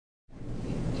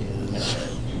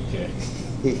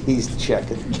He's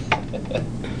checking.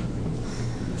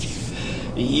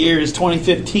 The year is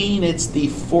 2015. It's the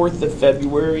 4th of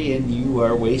February, and you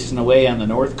are wasting away on the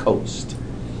North Coast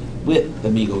with the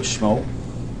Amigo Schmo.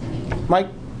 Mike.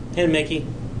 And Mickey.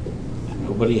 And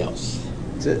nobody else.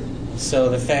 That's it. So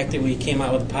the fact that we came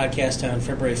out with a podcast on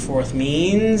February 4th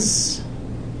means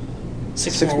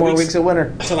six more weeks of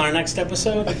winter. Till our next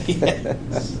episode?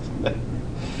 Yes.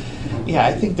 Yeah,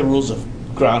 I think the rules of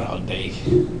Groundhog Day,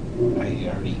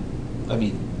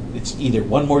 it's either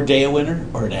one more day of winter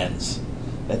or it ends.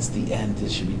 That's the end.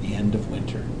 It should be the end of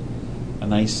winter. A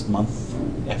nice month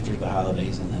after the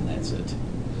holidays, and then that's it.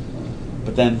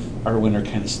 But then our winter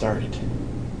kind of started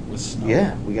with snow.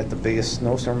 Yeah, we got the biggest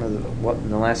snowstorm in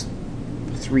the last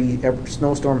 3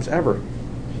 snowstorms ever.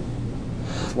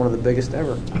 It's one of the biggest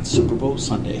ever. On Super Bowl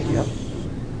Sunday.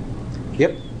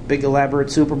 Yep. Big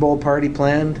elaborate Super Bowl party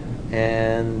planned,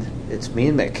 and it's me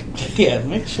and Mick. Yeah,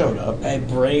 Mick showed up. I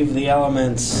braved the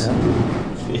elements.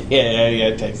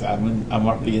 Yeah. Text. I'm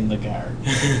already in the car.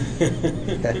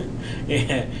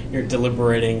 Yeah, you're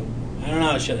deliberating. I don't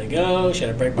know. Should I go? Should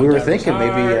I break my We were driver's thinking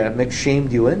maybe card? Mick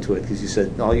shamed you into it because you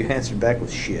said all you answered back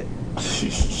was shit.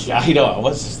 Yeah, I know. I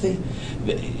was just thinking.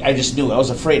 I just knew. I was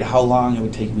afraid how long it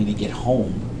would take me to get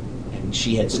home, and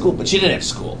she had school, but she didn't have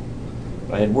school.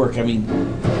 But I had work. I mean,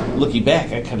 looking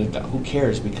back, I kind of thought, who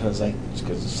cares? Because I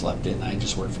slept in. I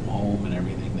just worked from home and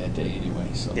everything that day anyway.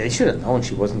 So Yeah, you should have known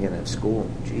she wasn't going to have school.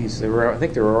 Jeez, I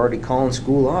think they were already calling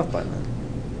school off by then.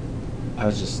 I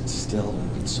was just still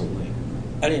it's so late.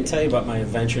 I didn't tell you about my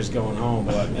adventures going home,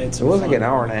 but It was like an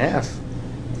hour and a half.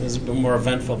 It was more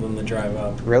eventful than the drive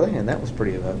up. Really? And that was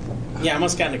pretty eventful. Yeah, I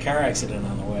almost got in a car accident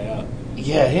on the way up.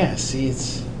 Yeah. See,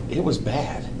 it was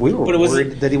bad. We were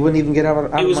worried that he wouldn't even get out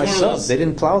of my sub. They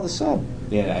didn't plow the sub.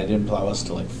 Yeah, I didn't plow us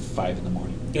till like 5 in the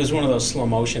morning. It was one of those slow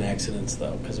motion accidents,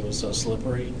 though, because it was so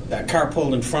slippery. That car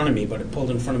pulled in front of me, but it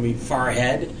pulled in front of me far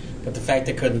ahead. But the fact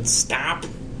I couldn't stop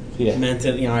meant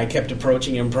that I kept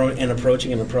approaching and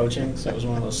approaching and approaching. So it was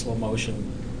one of those slow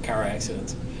motion car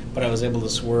accidents. But I was able to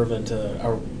swerve into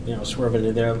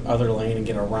their other lane and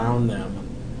get around them.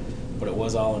 But it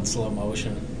was all in slow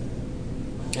motion.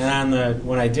 And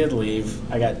when I did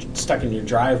leave, I got stuck in your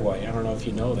driveway. I don't know if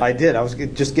you know that. I did. I was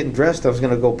just getting dressed. I was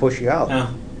going to go push you out.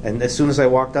 Oh. And as soon as I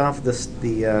walked off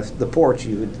the porch,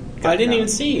 you would. I didn't even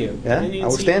see you. Yeah, I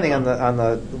was standing on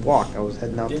the walk. I was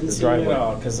heading out to the driveway. Didn't see you at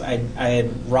all because I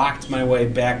had rocked my way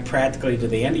back practically to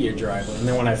the end of your driveway, and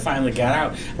then when I finally got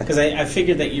out, because I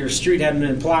figured that your street hadn't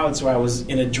been plowed, so I was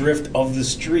in a drift of the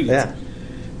street. Yeah.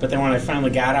 But then when I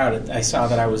finally got out, I saw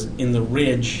that I was in the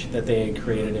ridge that they had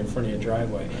created in front of your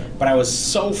driveway. But I was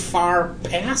so far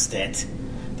past it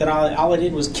that all I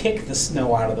did was kick the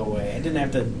snow out of the way. I didn't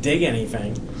have to dig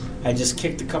anything. I just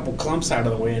kicked a couple clumps out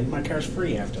of the way, and my car's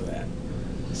free after that.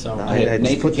 So I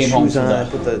just put the shoes on, I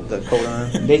put the coat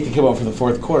on. Nathan came home for the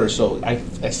fourth quarter, so I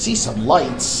see some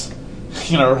lights,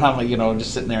 around,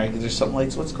 just sitting there. There's some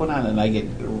lights. What's going on? And I get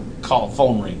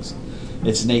phone rings.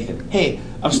 It's Nathan. Hey,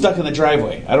 I'm stuck in the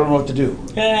driveway. I don't know what to do.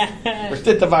 We're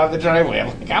sitting at the bottom of the driveway.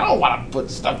 I'm like, I don't want to put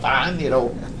stuff on,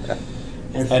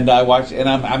 And I watch, and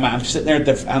I'm sitting there at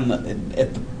the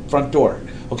front door.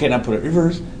 Okay, now put it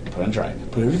reverse. Put on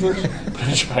drive. Put it reverse. Put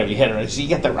on drive. You had it. So you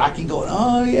got the Rocky going.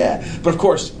 Oh yeah. But of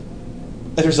course,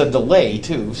 there's a delay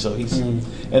too. So he's, and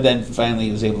then finally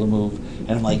he was able to move.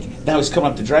 And I'm like, now he's coming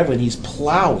up the driveway and he's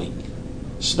plowing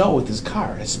snow with his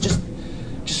car. It's just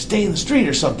stay in the street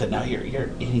or something. Now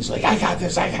and he's like, I got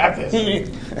this.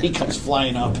 He comes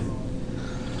flying up.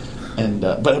 And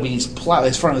but I mean, he's plowing.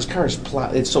 His front of his car is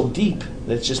plowed. It's so deep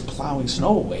that it's just plowing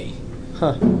snow away.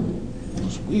 Huh. It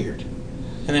was weird.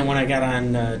 And then when I got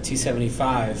on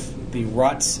 275, the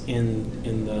ruts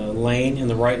in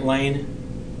the right lane,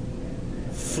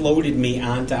 floated me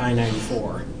onto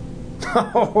I-94.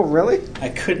 Oh, really? I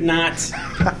could not.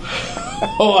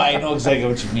 Oh, I know exactly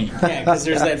what you mean. Yeah, because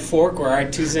there's that fork where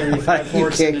I-275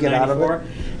 forks You can't into get out of 94.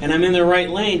 And I'm in the right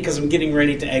lane because I'm getting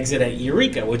ready to exit at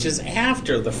Eureka, which is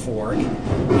after the fork.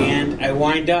 And I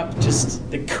wind up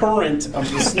the current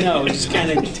of the snow just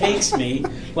kind of takes me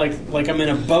like I'm in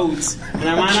a boat, and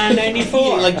I'm on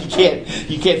I-94. Like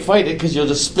you can't fight it because you'll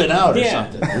just spin out or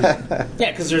something.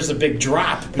 Yeah, because there's a big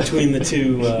drop between the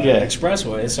two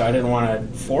expressways, so I didn't want to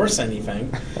force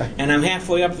anything. And I'm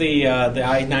halfway up the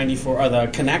I-94, or the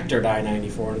connector to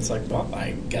I-94, and it's like, well,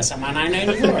 I guess I'm on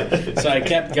I-94. So I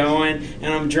kept going,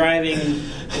 and I'm driving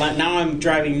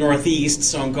northeast,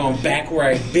 so I'm going back where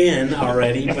I've been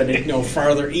already, but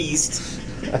farther east.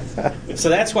 So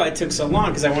that's why it took so long,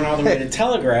 because I went all the way to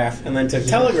Telegraph and then took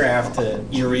Telegraph to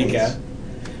Eureka.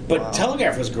 But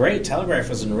Telegraph was great. Telegraph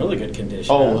was in really good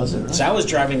condition. Oh, was it? Right? So I was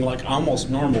driving like almost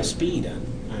normal speed on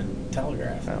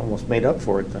Telegraph. I almost made up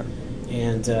for it then.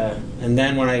 And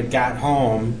then when I got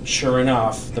home, sure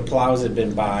enough, the plows had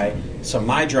been by, so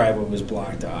my driveway was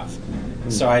blocked off.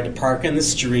 So I had to park in the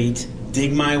street,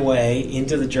 dig my way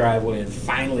into the driveway, and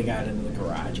finally got into the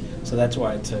garage. So that's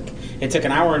why it took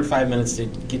an hour and 5 minutes to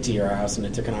get to your house, and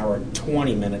it took an hour and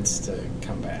 20 minutes to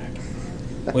come back,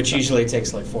 which usually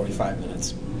takes like 45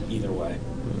 minutes either way.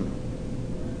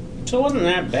 So it wasn't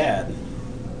that bad,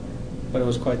 but it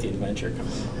was quite the adventure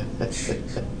coming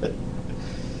home.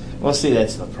 Well, see,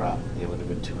 that's the problem. It would have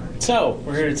been too hard. So,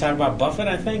 we're here to talk about Buffett,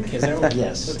 I think. Is that what,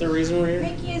 Yes. is that the reason we're here?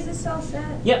 Ricky, is this all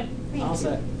set? Yep, all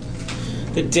set.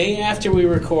 The day after we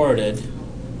recorded,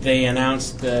 they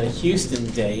announced the Houston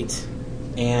date,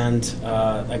 and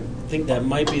I think that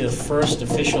might be the first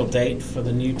official date for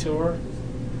the new tour.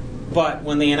 But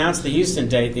when they announced the Houston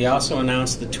date, they also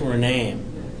announced the tour name.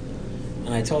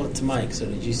 And I told it to Mike, so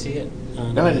did you see it?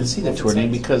 No, I didn't see the tour name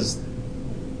because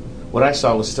what I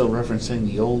saw was still referencing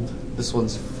the old, this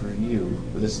one's for you.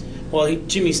 Well,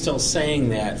 Jimmy's still saying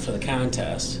that for the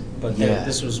contest, but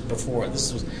this was before.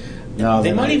 This was. No,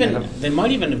 they might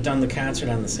even have done the concert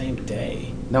on the same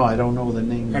day. No, I don't know the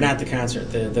name. Or not the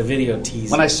concert, the video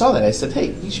teaser. When I saw that, I said,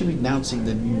 "Hey, he should be announcing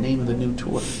the name of the new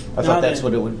tour." I thought that's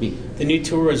what it would be. The new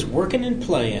tour is Workin' and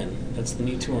Playin'. That's the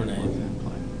new tour name.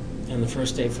 And the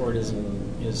first day for it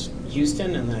is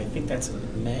Houston, and I think that's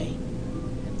in May.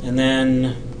 And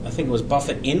then I think it was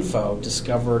Buffett Info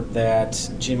discovered that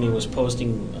Jimmy was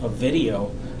posting a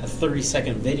video, a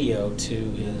 30-second video, to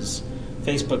his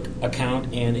Facebook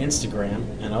account and Instagram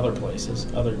and other places,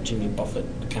 other Jimmy Buffett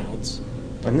accounts.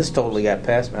 And this totally got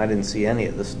past me. I didn't see any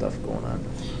of this stuff going on.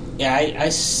 Yeah,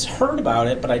 I heard about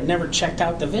it, but I'd never checked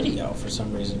out the video for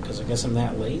some reason, because I guess I'm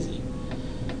that lazy.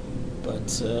 But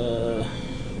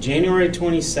January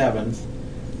 27th,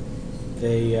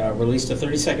 they released a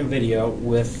 30-second video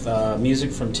with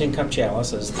music from Tin Cup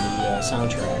Chalice as the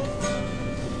soundtrack.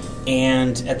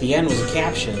 And at the end was a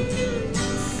caption,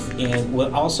 and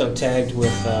also tagged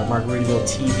with Margaritaville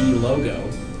TV logo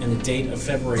and the date of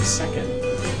February 2nd.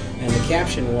 And the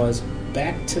caption was,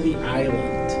 "Back to the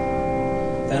Island."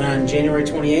 Then on January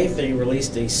 28th, they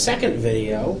released a second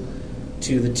video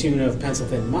to the tune of Pencil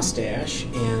Thin Mustache,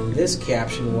 and this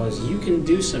caption was, "You can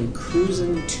do some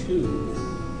cruising too."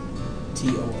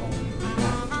 T-O-O.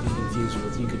 Not to be confused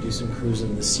with You Could Do Some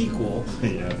Cruising, the sequel.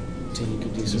 Yeah. To You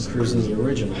Could Do Some Cruising, the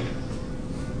original.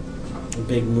 A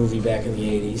big movie back in the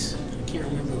 80s. I can't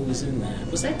remember who was in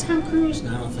that. Was that Tom Cruise?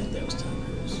 No, I don't think that was Tom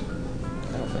Cruise.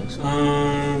 I don't think so.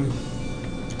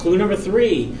 Clue number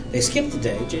 3. They skipped the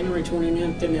day. January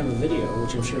 29th didn't have a video,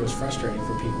 which I'm sure was frustrating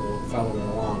for people following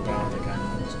along, but I don't think I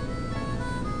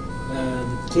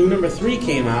noticed. Clue number 3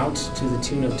 came out to the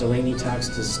tune of Delaney Talks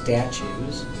to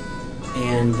Statues,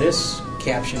 and this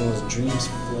caption was "Dreams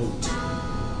Float."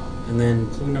 And then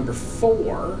clue number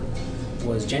 4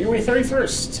 was January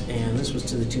 31st, and this was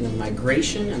to the tune of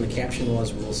Migration, and the caption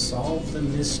was "We'll solve the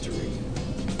mystery."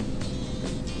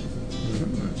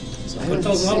 So put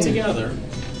those all together,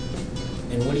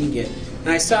 and what do you get? And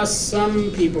I saw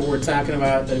some people were talking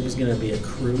about that it was going to be a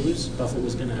cruise. Buffett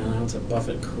was going to announce a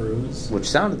Buffett cruise. Which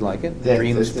sounded like it. Yeah,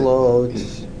 Dreams float.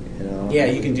 You know. Yeah,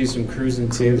 you can do some cruising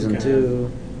too. Cruising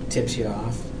too. Tips you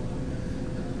off.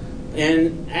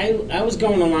 And I was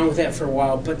going along with that for a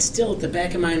while, but still, at the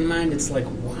back of my mind, it's like,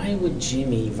 why would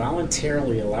Jimmy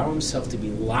voluntarily allow himself to be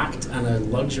locked on a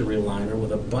luxury liner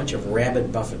with a bunch of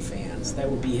rabid Buffett fans? That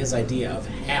would be his idea of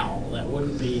hell. That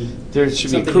wouldn't be... There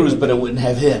should be a cruise, but it wouldn't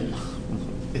have him.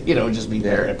 You know, just be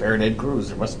there at Parenthead Cruise.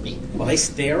 There must be. Well,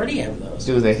 they already have those.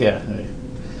 Do they? Yeah.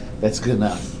 That's good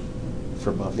enough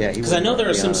for Buffett. Yeah, because I know there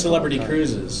are some celebrity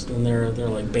cruises, and they're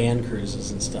like band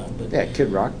cruises and stuff. But yeah,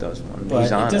 Kid Rock does one. But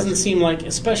He's on it doesn't seem like,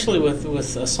 especially with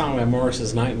a song by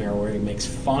Morris's Nightmare, where he makes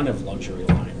fun of luxury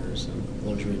liners and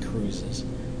luxury cruises,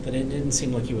 that it didn't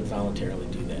seem like he would voluntarily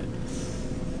do that.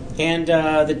 And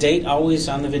the date always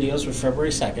on the videos was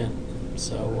February 2nd.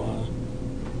 So,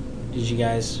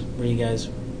 were you guys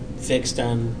fixed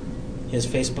on his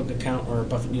Facebook account or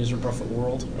Buffett News or Buffett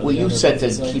World? Or Well, you said to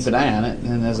keep an eye on it,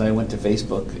 and as I went to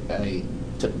Facebook, I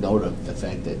took note of the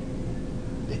fact that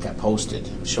it got posted.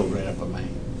 It showed right up on my...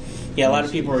 Yeah, a lot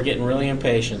of people were getting really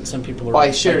impatient. Some people were... Well,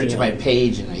 I shared it to my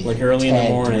page, and I like early in the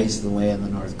morning. Tagged the way on the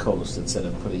North Coast instead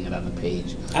of putting it on the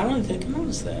page. I don't think I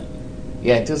noticed that.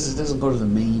 Yeah, it doesn't go to the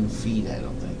main feed, I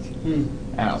don't think.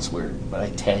 I know it's weird, but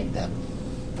I tagged them.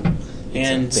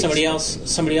 And somebody else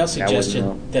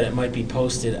suggested that it might be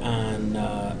posted on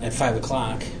at 5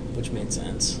 o'clock, which made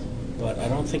sense. But I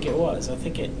don't think it was.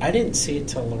 I didn't see it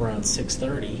till around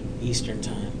 6:30 Eastern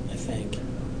time. think,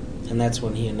 and that's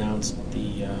when he announced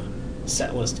the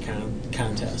set list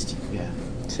contest. Yeah.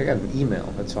 So I got an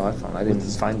email. That's all I found. I didn't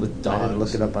find with I didn't dogs.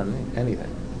 look it up on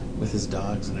anything. With his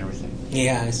dogs and everything.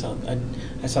 Yeah, I saw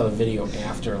the video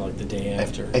after, like the day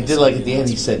after. I did like at the end.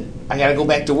 He said, "I got to go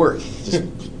back to work."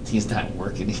 He's not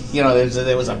working. You know, there was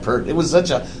it was such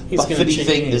a buffety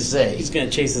thing to say. He's going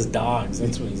to chase his dogs.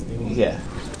 That's what he's doing. Yeah.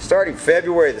 Starting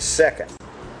February the 2nd,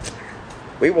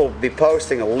 we will be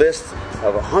posting a list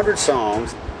of 100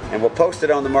 songs, and we'll post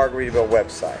it on the Margaritaville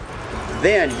website.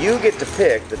 Then you get to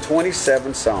pick the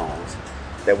 27 songs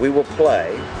that we will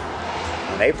play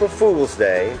on April Fool's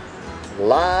Day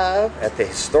live at the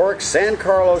historic San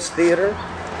Carlos Theater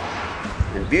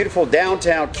in beautiful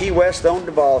downtown Key West on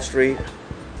Duval Street,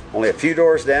 only a few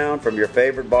doors down from your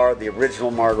favorite bar, the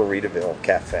original Margaritaville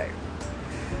Cafe.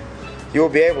 You will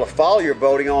be able to follow your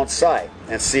voting on site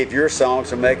and see if your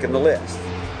songs are making the list.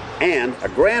 And a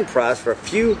grand prize for a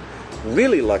few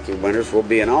really lucky winners will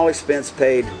be an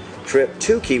all-expense-paid trip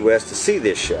to Key West to see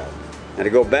this show and to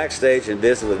go backstage and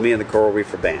visit with me and the Coral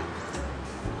Reefer Band.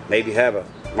 Maybe have a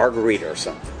margarita or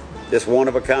something. This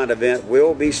one-of-a-kind event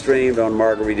will be streamed on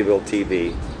Margaritaville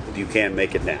TV if you can't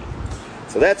make it now.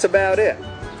 So that's about it.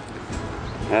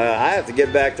 I have to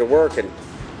get back to work and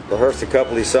rehearse a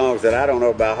couple of these songs that I don't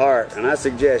know by heart, and I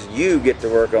suggest you get to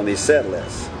work on these set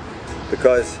lists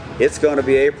because it's going to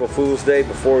be April Fool's Day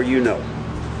before you know it.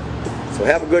 So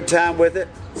have a good time with it.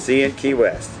 See you in Key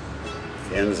West.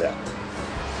 Fins out.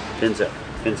 Fins out.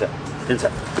 Fins out. Fins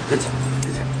out. Fins out.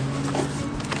 Fins out.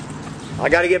 I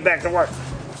got to get back to work.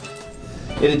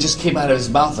 And it just came out of his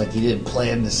mouth like he didn't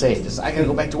plan to say it. Just, I got to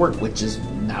go back to work, which is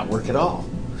not work at all.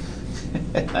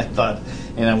 I thought,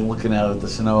 and I'm looking out at the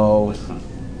snow.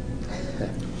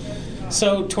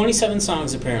 So 27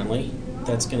 songs apparently.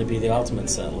 That's going to be the ultimate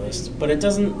set list. But it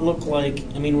doesn't look like.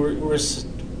 I mean,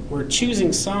 we're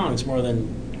choosing songs more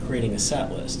than creating a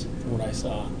set list, from what I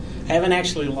saw. I haven't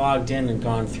actually logged in and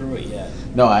gone through it yet.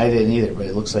 No, I didn't either, but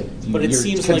it looks like you're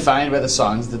seems confined by the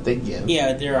songs that they give.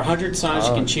 Yeah, there are 100 songs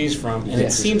you can choose from, and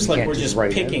it seems like we're just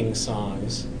picking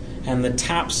songs. And the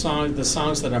top songs, the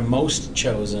songs that are most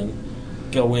chosen,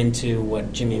 go into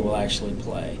what Jimmy will actually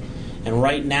play. And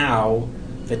right now,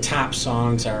 the top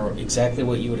songs are exactly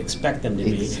what you would expect them to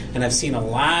be. And I've seen a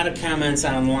lot of comments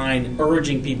online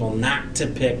urging people not to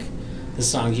pick the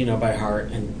songs you know by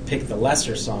heart and pick the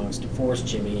lesser songs to force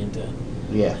Jimmy into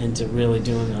really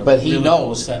doing a but he really knows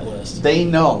cool set list. They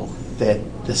know that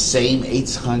the same 8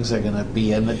 songs are going to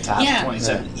be in the top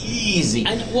 27. Easy.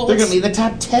 They're going to be in the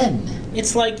top 10.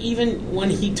 It's like even when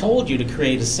he told you to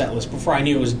create a set list before, I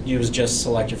knew it was just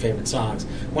select your favorite songs.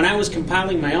 When I was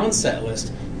compiling my own set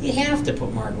list, you have to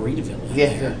put Margaritaville in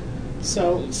there.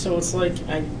 So it's like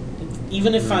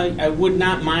even if I would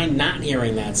not mind not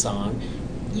hearing that song,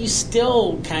 you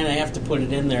still kind of have to put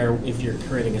it in there if you're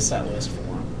creating a set list for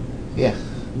him. Yeah.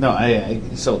 No,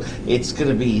 so it's going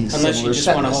to be unless you just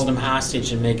want to hold him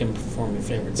hostage and make him perform your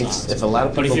favorite songs. If a lot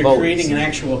of people but if you're creating an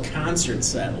actual concert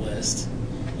set list,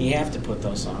 you have to put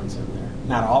those songs in there.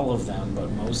 Not all of them,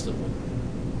 but most of them.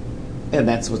 And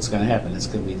that's what's going to happen. It's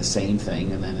going to be the same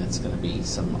thing, and then it's going to be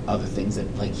some other things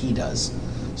that like he does.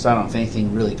 So I don't know if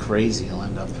anything really crazy will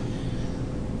end up.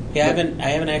 Yeah, I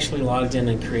haven't actually logged in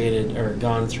and created or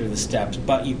gone through the steps,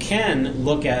 but you can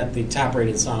look at the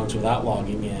top-rated songs without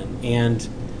logging in, and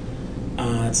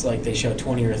it's like they show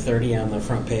 20 or 30 on the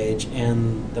front page,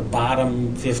 and the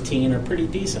bottom 15 are pretty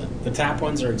decent. The top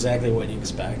ones are exactly what you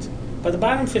expect, but the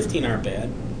bottom 15 aren't bad.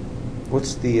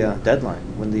 What's the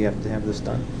deadline? When do you have to have this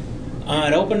done?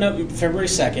 It opened up February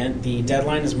 2nd. The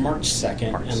deadline is March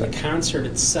 2nd, and the concert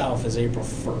itself is April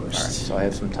 1st. All right, so I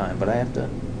have some time, but I have to...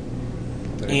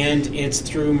 And it's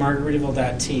through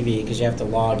Margaritaville.tv because you have to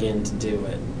log in to do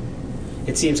it.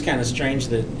 It seems kind of strange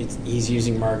that he's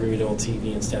using Margaritaville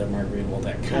TV instead of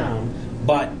Margaritaville.com,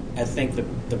 but I think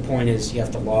the point is you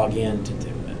have to log in to do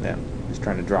it. Yeah, he's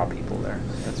trying to draw people there.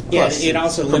 It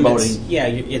also limits. Yeah,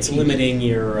 it's limiting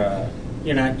your.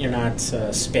 You're not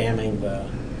spamming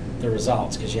the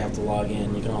results because you have to log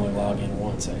in. You can only log in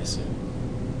once, I assume.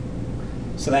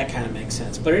 So that kind of makes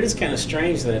sense. But it is kind of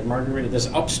strange that this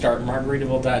upstart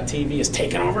Margaritaville.tv is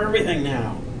taking over everything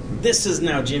now. This is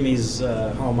now Jimmy's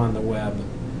home on the web.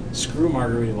 Screw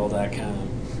Margaritaville.com.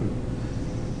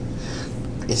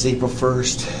 It's April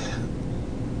 1st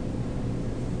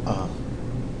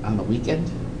on the weekend?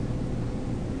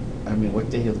 I mean,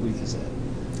 what day of the week is that?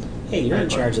 Hey, you're in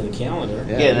charge of the calendar.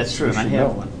 Yeah, that's true. I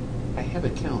have one. I have a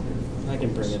calendar. I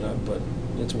can bring it up, but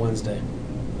it's Wednesday.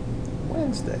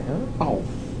 Wednesday, huh? Oh.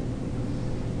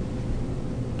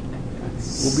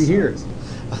 We'll be here.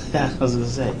 I was going to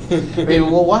say. Maybe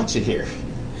we'll watch it here.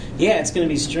 Yeah, it's going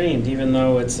to be streamed, even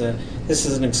though this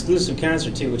is an exclusive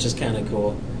concert too, which is kind of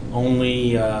cool.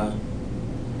 Only the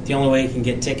only way you can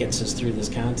get tickets is through this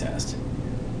contest,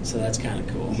 so that's kind of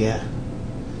cool. Yeah,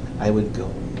 I would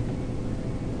go.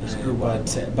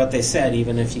 But they said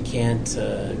even if you can't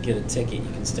get a ticket,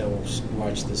 you can still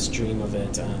watch the stream of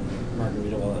it on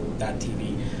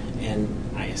Margaritaville.tv, and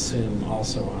I assume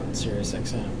also on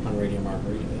SiriusXM on Radio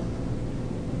Margaritaville.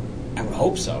 I would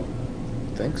hope so.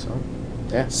 I think so.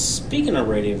 Yeah. Speaking of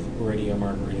Radio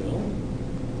Margaritaville,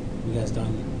 you guys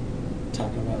done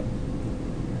talking about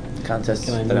Contest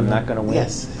Can I that I'm move not on? going to win?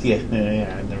 Yes. Yeah.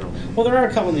 I never. Well, there are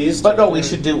a couple of these. But no, we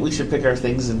should pick our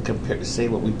things and say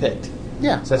what we picked.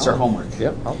 Yeah. So that's our homework.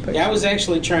 Yep, I'll pick. Yeah, I was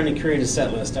actually trying to create a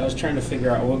set list. I was trying to figure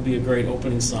out what would be a great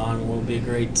opening song, what would be a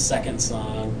great second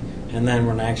song, and then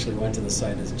when I actually went to the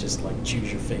site, it's just like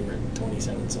choose your favorite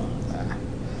 27 songs.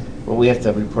 Well, we have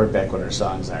to report back what our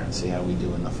songs are and see how we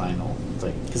do in the final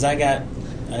thing. Because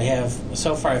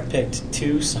so far I've picked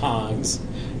 2 songs,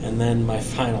 and then my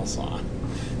final song.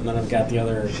 And then I've got the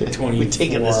other 24. We're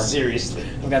taking this seriously.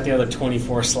 I've got the other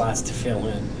 24 slots to fill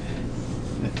in.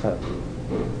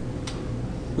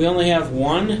 We only have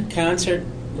one concert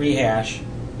rehash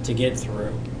to get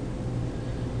through.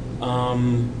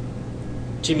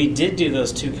 Jimmy did do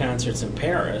those 2 concerts in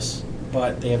Paris,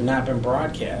 but they have not been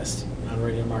broadcast on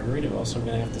Radio Margaritaville, so I'm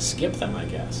going to have to skip them, I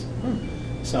guess.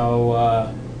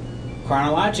 So,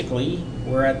 chronologically,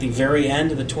 we're at the very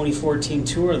end of the 2014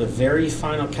 tour, the very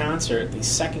final concert, the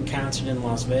second concert in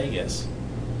Las Vegas.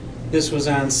 This was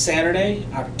on Saturday,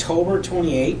 October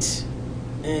 28th,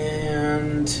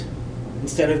 and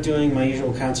instead of doing my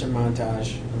usual concert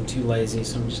montage, I'm too lazy,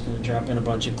 so I'm just going to drop in a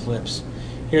bunch of clips.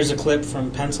 Here's a clip from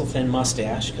Pencil Thin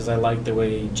Mustache, because I like the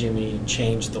way Jimmy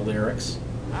changed the lyrics.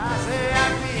 I say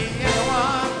I'd be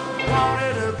anyone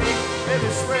wanted to be maybe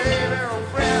Suede or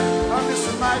Fred or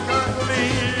Mr. Michael Lee.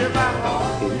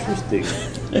 Interesting.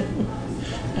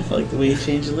 I like the way you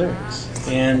changed the lyrics.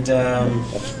 And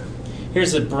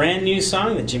here's a brand new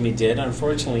song that Jimmy did.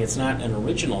 Unfortunately, it's not an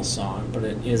original song, but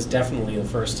it is definitely the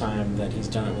first time that he's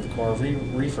done it with Coral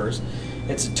Reefers.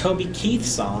 It's a Toby Keith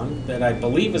song that I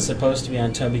believe is supposed to be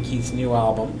on Toby Keith's new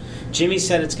album. Jimmy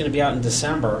said it's going to be out in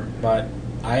December, but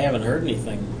I haven't heard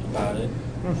anything about it.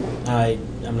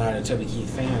 I'm not a Toby Keith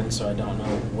fan, so I don't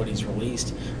know what he's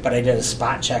released. But I did a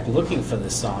spot check looking for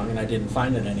this song, and I didn't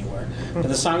find it anywhere. But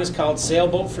the song is called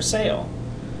Sailboat for Sale.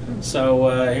 So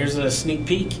here's a sneak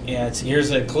peek here's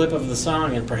a clip of the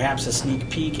song, and perhaps a sneak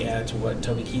peek at what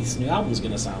Toby Keith's new album is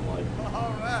going to sound like.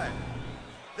 All right.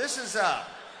 This is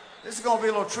going to be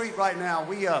a little treat right now.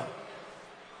 We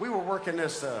were working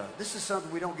this. This is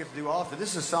something we don't get to do often.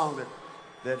 This is a song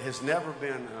that has never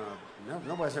been.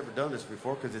 Nobody's ever done this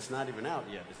before because it's not even out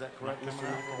yet. Is that correct, Mr.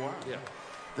 Knight? Yeah.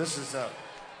 This is.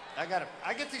 I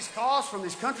get these calls from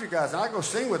these country guys, and I go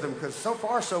sing with them because so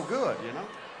far so good, you know.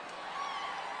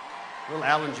 Little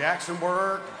Alan Jackson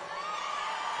work.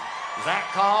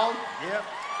 Zach called. Yep.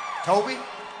 Toby.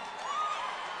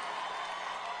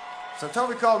 So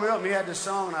Toby called me up and he had this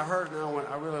song and I heard it and I went,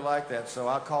 I really like that. So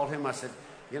I called him. I said,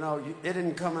 you know, it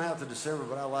didn't come out to December,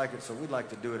 but I like it. So we'd like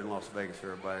to do it in Las Vegas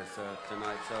for everybody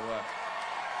tonight. So,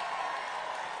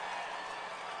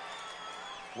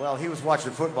 well, he was watching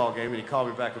a football game and he called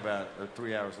me back about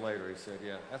 3 hours later. He said,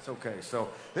 yeah, that's okay. So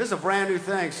this is a brand new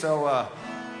thing. So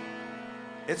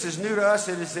it's as new to us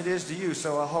as it is to you.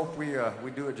 So I hope we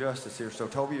do it justice here. So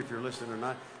Toby, if you're listening or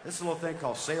not, this is a little thing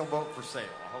called Sailboat for Sale.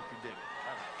 I hope you dig it.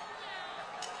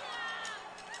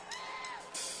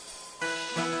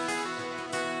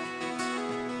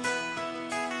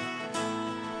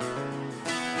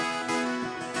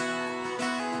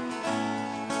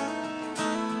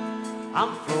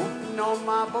 I'm floating on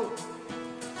my boat,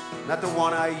 not the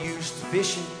one I used to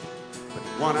fishing, but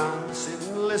the one I'm sitting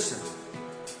and listening.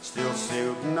 Still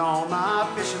sitting on my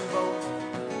fishing boat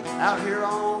out here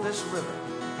on this river,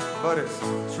 but it's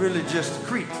really just a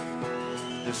creek,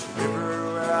 this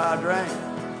river where I drank.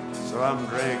 So I'm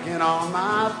drinking on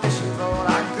my fishing boat.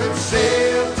 I could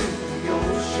sail to the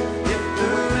ocean if the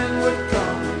wind would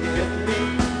come and get me,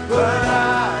 but I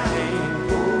ain't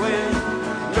going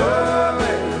nowhere.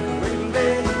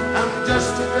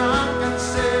 Just a drunken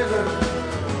sailor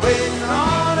waiting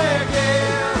on a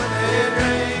gale with a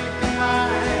drink in my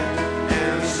hand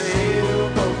and a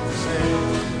sailboat for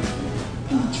sale.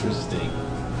 Interesting.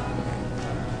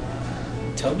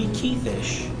 Toby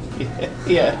Keithish.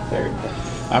 Yeah,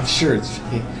 I'm sure it's.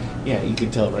 Yeah, you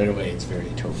can tell right away it's very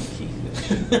Toby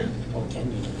Keithish. Oh,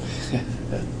 can you?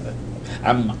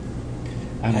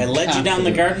 I led you down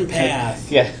the garden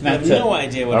path. Yeah, I have no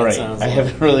idea what it sounds like. I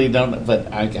haven't really done it,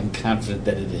 but I'm confident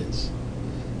that it is,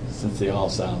 since they all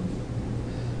sound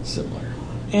similar.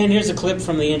 And here's a clip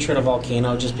from the intro to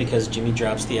Volcano, just because Jimmy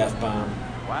drops the F-bomb.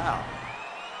 Wow.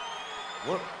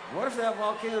 What if that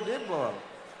volcano did blow up?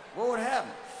 What would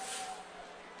happen?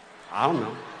 I don't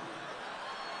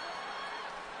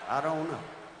know.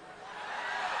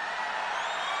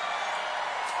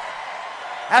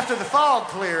 After the fog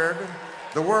cleared,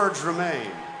 the words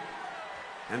remained.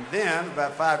 And then,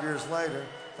 about 5 years later,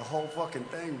 the whole fucking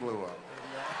thing blew up.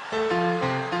 You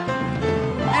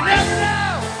never know!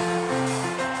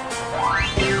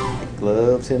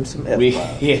 Loves him some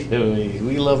F-bombs.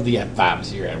 We love the F-bombs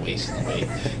here at Wasting Away,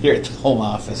 here at the home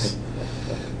office.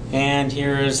 And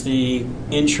here is the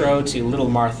intro to Little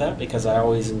Martha, because I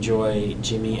always enjoy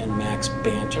Jimmy and Mac's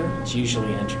banter. It's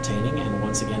usually entertaining, and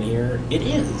once again here, it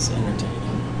is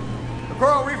entertaining. The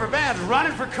Coral Reefer Band's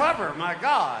running for cover, my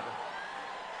God.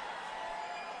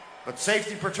 But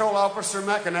Safety Patrol Officer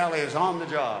McAnally is on the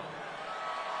job.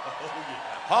 Oh, yeah.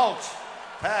 Halt,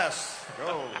 pass,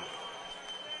 go.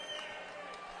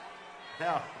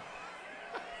 Now,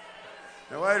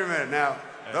 wait a minute. Now,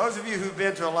 those of you who've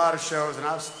been to a lot of shows, and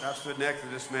I've stood next to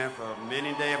this man for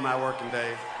many days of my working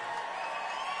days,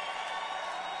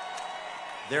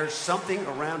 there's something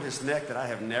around his neck that I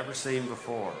have never seen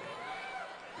before.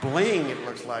 Bling, it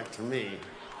looks like to me.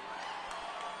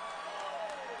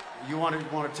 You want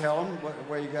to tell him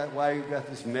why you got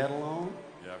this medal on?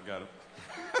 Yeah, I've got it.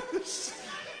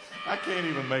 I can't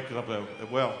even make it up.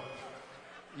 Well,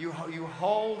 you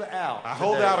hold out. I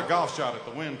hold out a golf shot at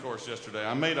the wind course yesterday.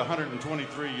 I made a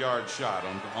 123-yard shot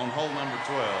on hole number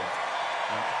 12.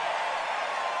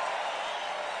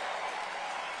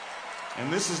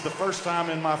 And this is the first time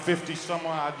in my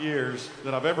 50-some-odd years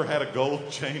that I've ever had a gold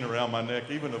chain around my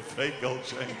neck, even a fake gold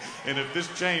chain. And if this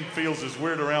chain feels as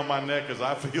weird around my neck as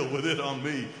I feel with it on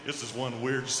me, this is one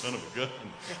weird son of a gun.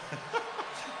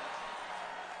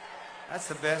 That's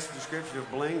the best description of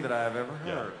bling that I've ever heard.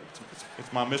 Yeah,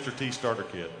 it's my Mr. T starter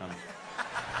kit.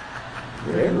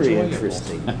 Very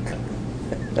interesting.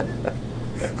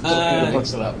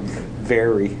 Looks it up.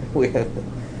 Very. We had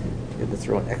to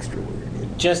throw an extra word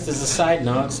in. Just as a side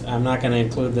note, I'm not going to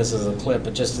include this as a clip,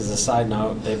 but just as a side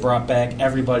note, they brought back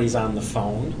Everybody's on the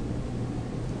Phone.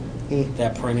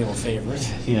 That perennial favorite.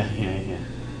 Yeah.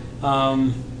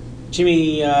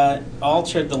 Jimmy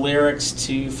altered the lyrics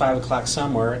to 5 O'Clock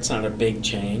Somewhere. It's not a big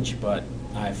change, but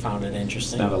I found it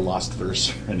interesting. It's not a lost verse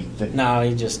or anything. No,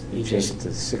 he just Changed it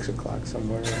to 6 o'clock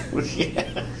somewhere.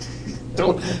 Yeah.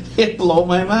 Don't it blow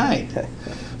my mind.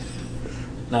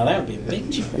 Now that would be a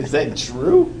big change. Is that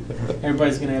true?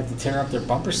 Everybody's going to have to tear up their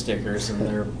bumper stickers and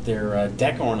their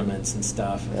deck ornaments and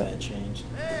stuff if that changed.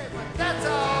 Hey, but that's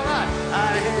all right.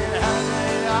 I hit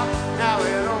holiday off. Now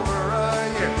in over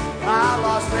a year. My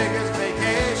Las Vegas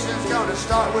vacation's gonna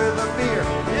start with a beer.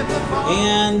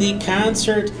 And the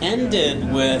concert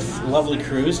ended with Lovely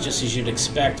Cruise, just as you'd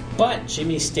expect, but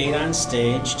Jimmy stayed on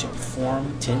stage to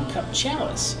perform Tin Cup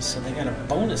Chalice, so they got a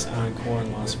bonus encore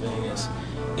in Las Vegas.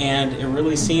 And it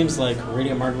really seems like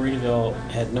Radio Margaritaville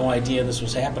had no idea this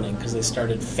was happening, because they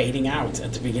started fading out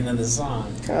at the beginning of the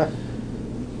song.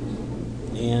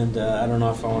 And I don't know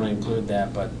if I want to include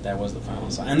that, but that was the final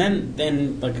song. And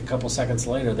then like a couple seconds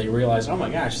later, they realized, oh my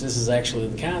gosh, this is actually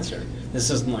the concert.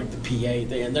 This isn't like the PA.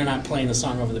 They're not playing the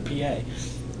song over the PA.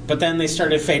 But then they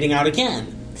started fading out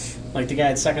again, like the guy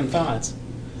had second thoughts.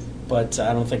 But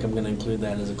I don't think I'm going to include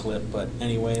that as a clip. But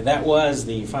anyway, that was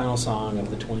the final song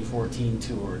of the 2014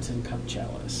 tour, Tin Cup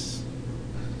Chalice.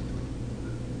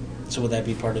 So would that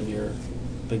be part of your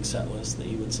big set list that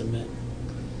you would submit?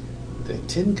 The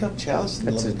Tin Cup Chalice and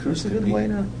That's Lovely Cruise a good way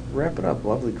to wrap it up.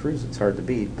 Lovely Cruise, it's hard to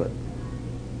beat, but...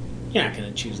 You're not going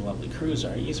to choose Lovely Cruise,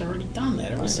 are you? He's already done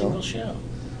that every single show.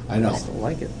 I know. I still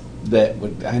like it.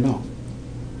 I know.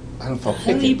 I don't feel What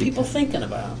are you people thinking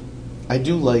about? I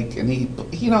do like, and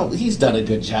he's done a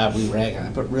good job. We rag on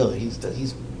it, but really, he's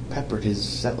peppered his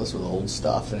set list with old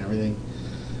stuff and everything.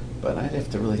 But I'd have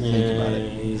to really think about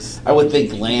it. I would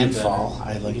think Landfall.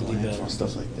 I like Landfall,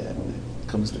 stuff like that. It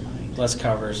comes to mind. Less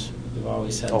covers. We've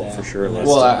always said that. Oh, for sure.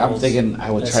 Well, I'm thinking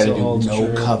I would try to do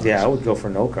no covers. Yeah, I would go for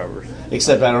no covers.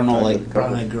 Except I don't know, like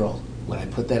Brown Eyed Girl. Would I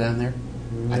put that on there?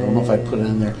 I don't know if I'd put it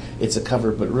on there. It's a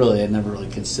cover, but really, I never really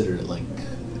considered it like.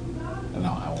 No,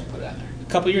 I won't put it on there. A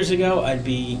couple years ago, I'd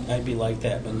be like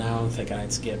that, but now I'm thinking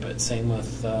I'd skip it. Same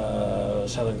with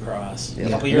Southern Cross. Yeah. A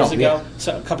couple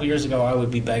years ago, I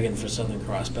would be begging for Southern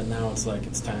Cross, but now it's like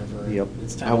it's time for. Yep.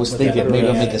 It's time. I was to put thinking that maybe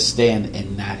I'll early make a stand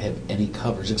and not have any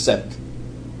covers, except.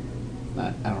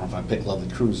 I don't know if I pick Lovely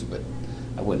Cruise, but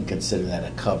I wouldn't consider that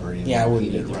a cover. Even I though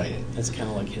wouldn't he didn't either. write it. That's kind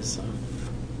of like his song.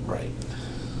 Right.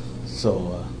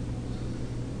 So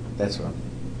that's what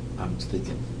I'm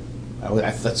thinking.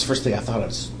 That's the first thing I thought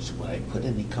of. Would I put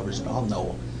any covers at all?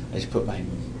 No. I just put my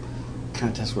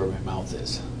contest where my mouth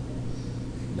is.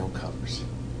 No covers.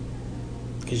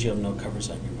 Because you have no covers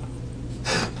on your mouth.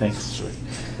 Thanks for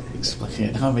explaining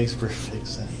it. Now it makes perfect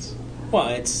sense. Well,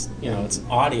 it's it's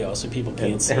audio, so people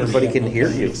can't see. Everybody you. can hear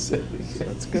you.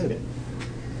 That's good.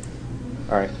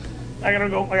 All right. I gotta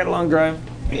go. I got a long drive.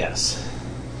 Yes.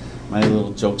 My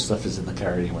little joke stuff is in the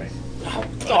car anyway.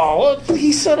 Oh,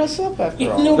 he set us up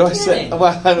after all. No I said,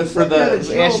 well, for the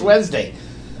Ash Wednesday.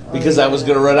 Because I was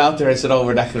going to run out there. I said,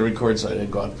 we're not going to record, so I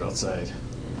didn't go out outside.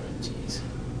 Jeez.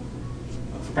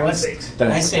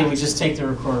 Then I say we just take the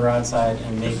recorder outside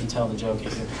and make you tell the joke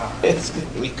in your car. It's going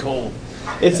to be cold.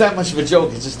 It's not much of a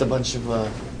joke. It's just a bunch of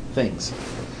things.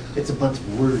 It's a bunch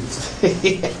of words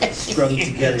strung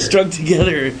together. Strung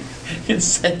together in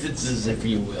sentences, if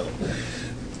you will.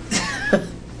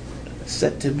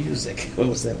 Set to music. What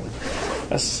was that one?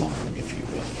 A song, if you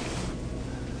will.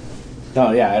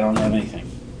 No, yeah, I don't have anything.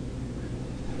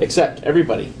 Except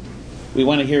everybody. We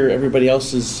want to hear everybody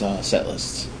else's set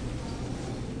lists.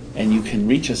 And you can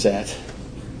reach us at...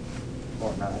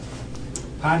 Or not.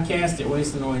 Podcast at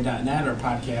wasteandaway.net or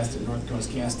podcast at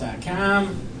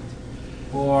northcoastcast.com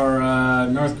or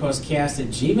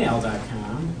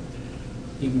northcoastcast@gmail.com.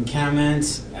 You can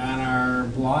comment on our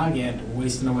blog at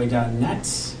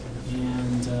wasteandaway.net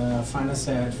and find us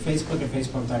at Facebook at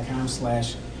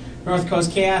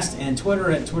facebook.com/northcoastcast and Twitter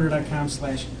at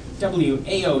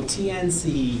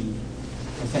twitter.com/WAOTNC.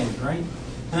 I think, right?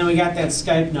 And then we got that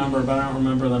Skype number, but I don't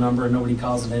remember the number. Nobody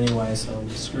calls it anyway, so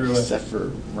screw it. Except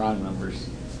for wrong numbers.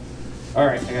 All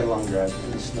right. I got a long drive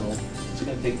in the snow. It's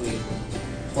going to take me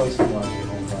twice as long to get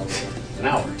home, probably. An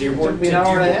hour. It took me an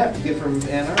hour and a half to get from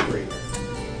Ann Arbor here.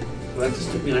 Well, that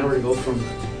just took me an hour to go from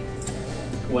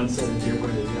one side of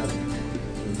Dearborn to the other.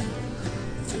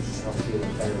 I'm feeling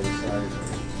entirely sorry.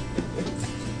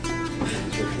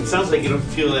 It sounds like you don't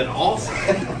feel it at all.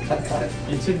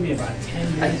 It took me about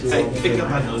 10 minutes. I pick up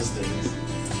on those things.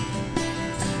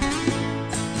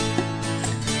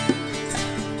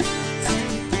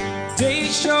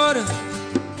 Days shorter,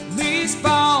 leaves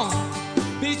fall,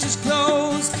 beaches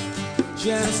closed,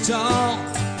 shadows tall.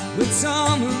 With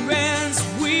summer ends,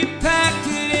 we pack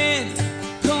it in,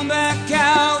 come back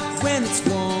out when it's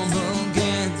warm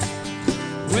again.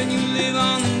 When you live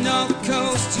on the North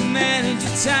Coast, you manage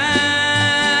your time.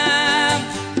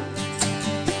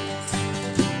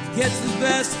 Gets the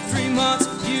best of 3 months,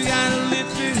 you gotta live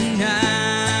through the night.